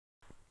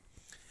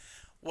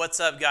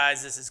What's up,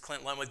 guys? This is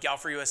Clint Lund with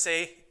Galfer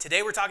USA.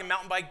 Today we're talking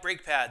mountain bike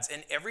brake pads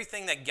and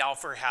everything that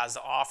Galfer has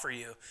to offer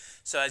you.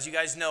 So as you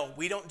guys know,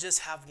 we don't just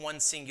have one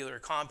singular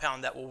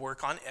compound that will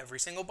work on every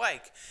single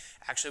bike.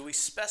 Actually, we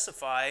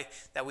specify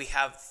that we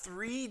have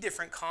 3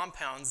 different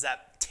compounds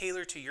that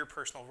tailor to your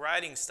personal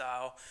riding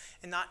style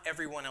and not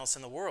everyone else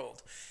in the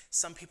world.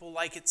 Some people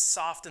like it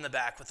soft in the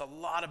back with a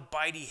lot of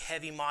bitey,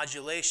 heavy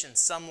modulation.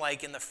 Some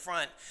like in the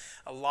front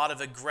a lot of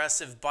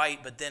aggressive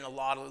bite, but then a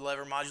lot of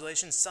lever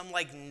modulation. Some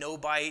like no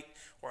bite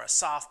or a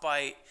soft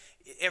bite.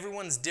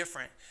 Everyone's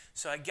different.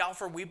 So at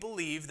Galfer, we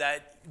believe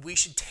that we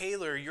should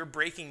tailor your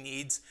braking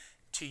needs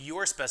to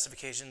your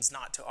specifications,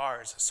 not to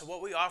ours. So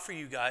what we offer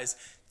you guys,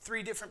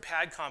 3 different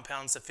pad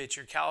compounds to fit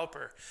your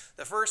caliper.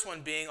 The first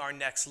one being our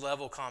next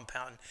level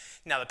compound.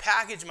 Now the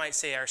package might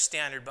say our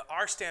standard, but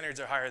our standards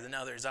are higher than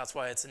others. That's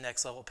why it's a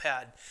next level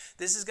pad.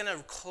 This is going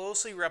to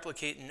closely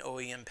replicate an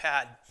OEM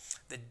pad.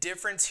 The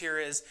difference here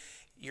is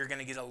you're going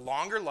to get a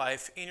longer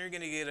life and you're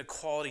going to get a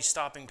quality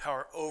stopping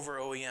power over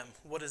OEM.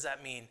 What does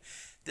that mean?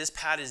 This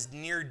pad is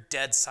near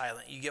dead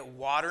silent. You get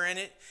water in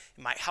it,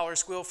 it might howl or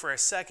squeal for a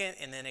second,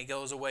 and then it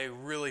goes away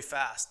really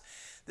fast.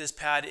 This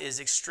pad is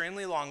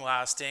extremely long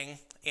lasting,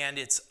 and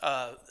it's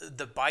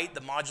the bite, the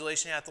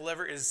modulation at the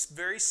lever is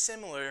very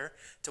similar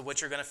to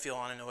what you're going to feel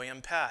on an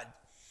OEM pad.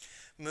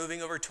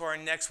 Moving over to our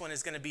next one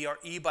is going to be our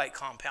e-bike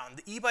compound.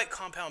 The e-bike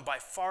compound by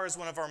far is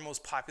one of our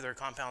most popular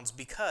compounds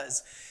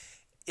because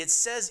it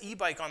says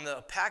e-bike on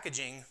the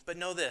packaging, but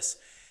know this,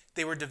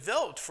 they were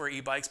developed for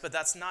e-bikes, but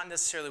that's not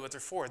necessarily what they're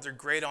for. They're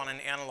great on an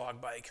analog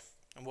bike.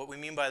 And what we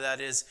mean by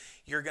that is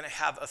you're going to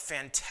have a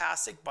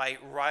fantastic bite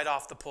right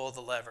off the pull of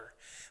the lever,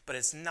 but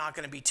it's not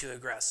going to be too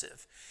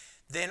aggressive.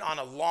 Then on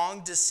a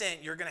long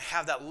descent, you're going to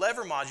have that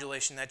lever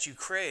modulation that you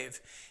crave.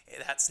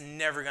 That's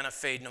never going to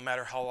fade no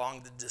matter how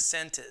long the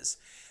descent is.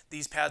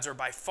 These pads are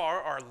by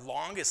far our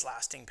longest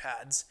lasting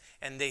pads,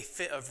 and they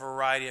fit a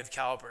variety of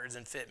calipers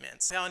and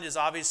fitments. The compound is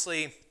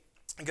obviously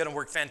going to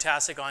work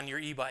fantastic on your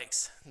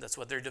e-bikes. That's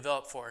what they're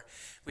developed for.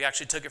 We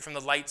actually took it from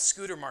the light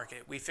scooter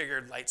market. We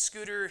figured light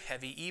scooter,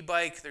 heavy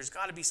e-bike, there's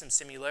got to be some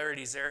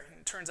similarities there.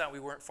 And it turns out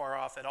we weren't far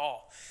off at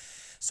all.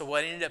 So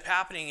what ended up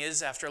happening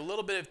is after a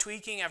little bit of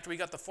tweaking, after we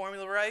got the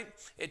formula right,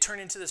 it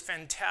turned into this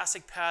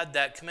fantastic pad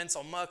that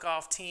Commensal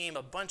Muc-Off team,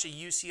 a bunch of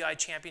UCI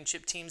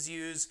championship teams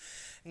use.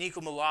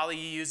 Nico Mullally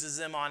uses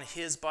them on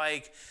his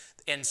bike,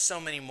 and so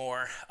many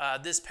more.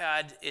 This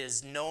pad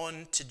is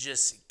known to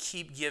just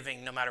keep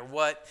giving no matter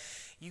what.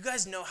 You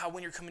guys know how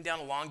when you're coming down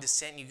a long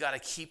descent, you got to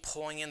keep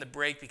pulling in the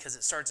brake because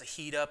it starts to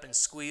heat up and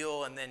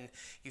squeal, and then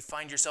you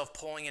find yourself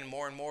pulling in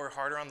more and more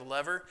harder on the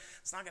lever.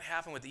 It's not going to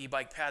happen with the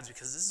e-bike pads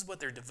because this is what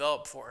they're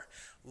developed for.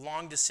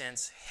 Long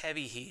descents,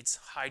 heavy heats,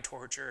 high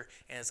torture,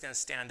 and it's going to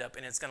stand up,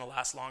 and it's going to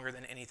last longer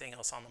than anything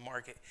else on the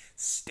market.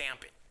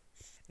 Stamp it.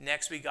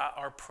 Next, we got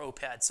our Pro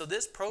Pad. So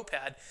this Pro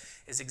Pad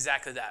is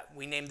exactly that.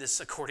 We named this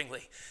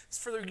accordingly. It's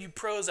for you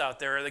pros out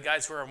there, or the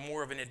guys who are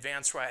more of an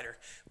advanced rider.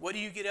 What do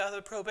you get out of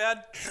the Pro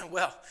Pad?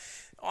 Well,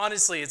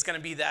 honestly, it's going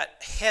to be that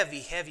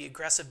heavy,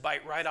 aggressive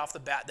bite right off the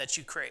bat that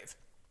you crave.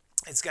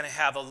 It's going to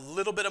have a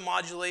little bit of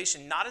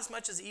modulation, not as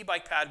much as the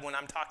e-bike pad when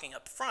I'm talking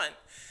up front.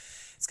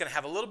 It's going to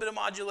have a little bit of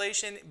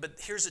modulation, but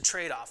here's the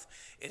trade-off.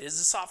 It is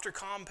a softer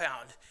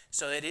compound,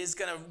 so it is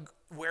going to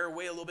wear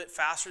away a little bit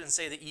faster than,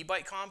 say, the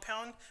e-bike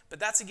compound, but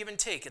that's a give and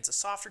take. It's a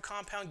softer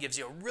compound, gives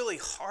you a really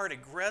hard,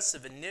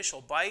 aggressive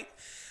initial bite,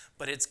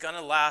 but it's going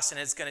to last,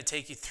 and it's going to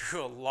take you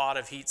through a lot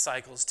of heat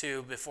cycles,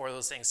 too, before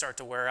those things start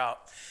to wear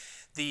out.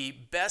 The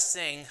best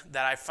thing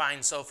that I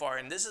find so far,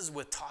 and this is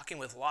with talking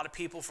with a lot of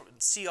people from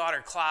Sea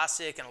Otter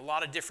Classic and a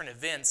lot of different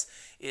events,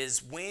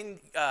 is when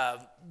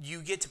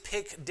you get to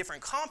pick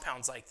different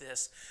compounds like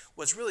this,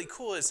 what's really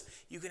cool is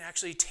you can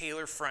actually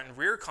tailor front and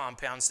rear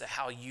compounds to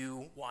how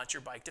you want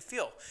your bike to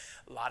feel.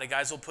 A lot of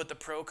guys will put the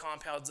pro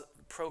compounds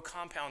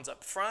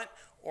up front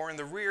or in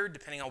the rear,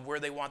 depending on where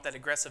they want that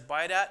aggressive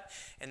bite at,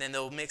 and then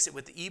they'll mix it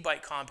with the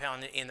e-bike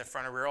compound in the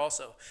front or rear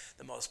also.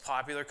 The most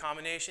popular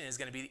combination is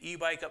going to be the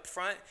e-bike up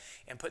front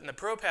and putting the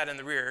Pro Pad in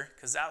the rear,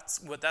 because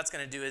what that's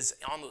going to do is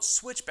on those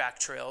switchback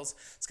trails,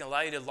 it's going to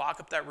allow you to lock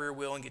up that rear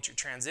wheel and get your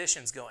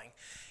transitions going.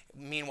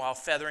 Meanwhile,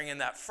 feathering in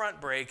that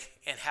front brake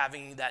and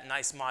having that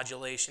nice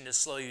modulation to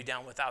slow you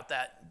down without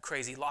that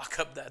crazy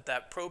lockup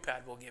that Pro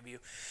Pad will give you.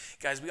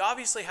 Guys, we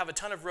obviously have a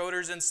ton of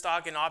rotors in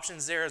stock and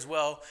options there as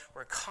well.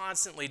 We're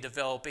constantly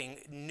developing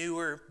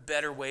newer,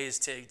 better ways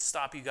to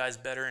stop you guys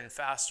better and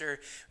faster.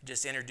 We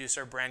just introduced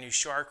our brand new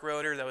Shark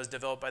rotor that was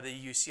developed by the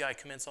UCI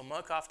Commensal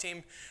Muc-Off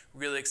team.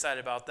 Really excited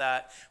about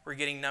that. We're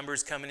getting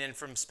numbers coming in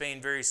from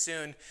Spain very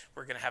soon.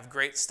 We're going to have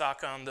great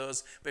stock on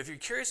those. But if you're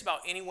curious about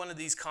any one of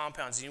these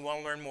compounds and you want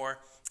to learn more,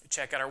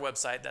 check out our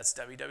website. That's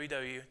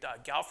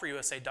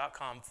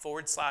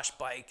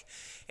www.galferusa.com/bike,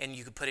 and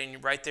you can put in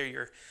right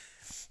there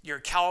your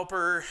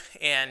caliper,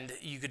 and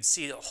you could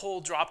see a whole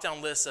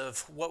drop-down list of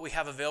what we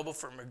have available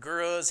for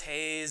Magura's,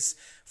 Hayes,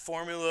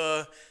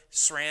 Formula,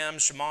 SRAM,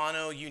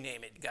 Shimano, you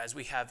name it. Guys,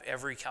 we have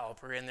every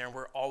caliper in there.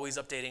 We're always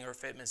updating our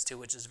fitments too,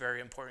 which is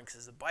very important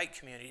because the bike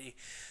community,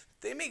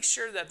 they make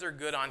sure that they're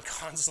good on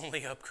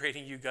constantly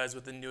upgrading you guys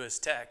with the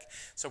newest tech.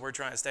 So we're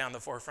trying to stay on the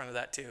forefront of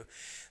that too.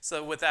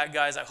 So with that,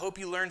 guys, I hope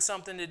you learned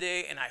something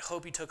today, and I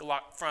hope you took a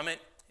lot from it.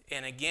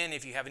 And again,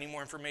 if you have any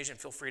more information,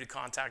 feel free to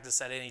contact us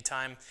at any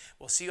time.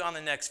 We'll see you on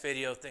the next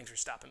video. Thanks for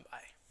stopping by.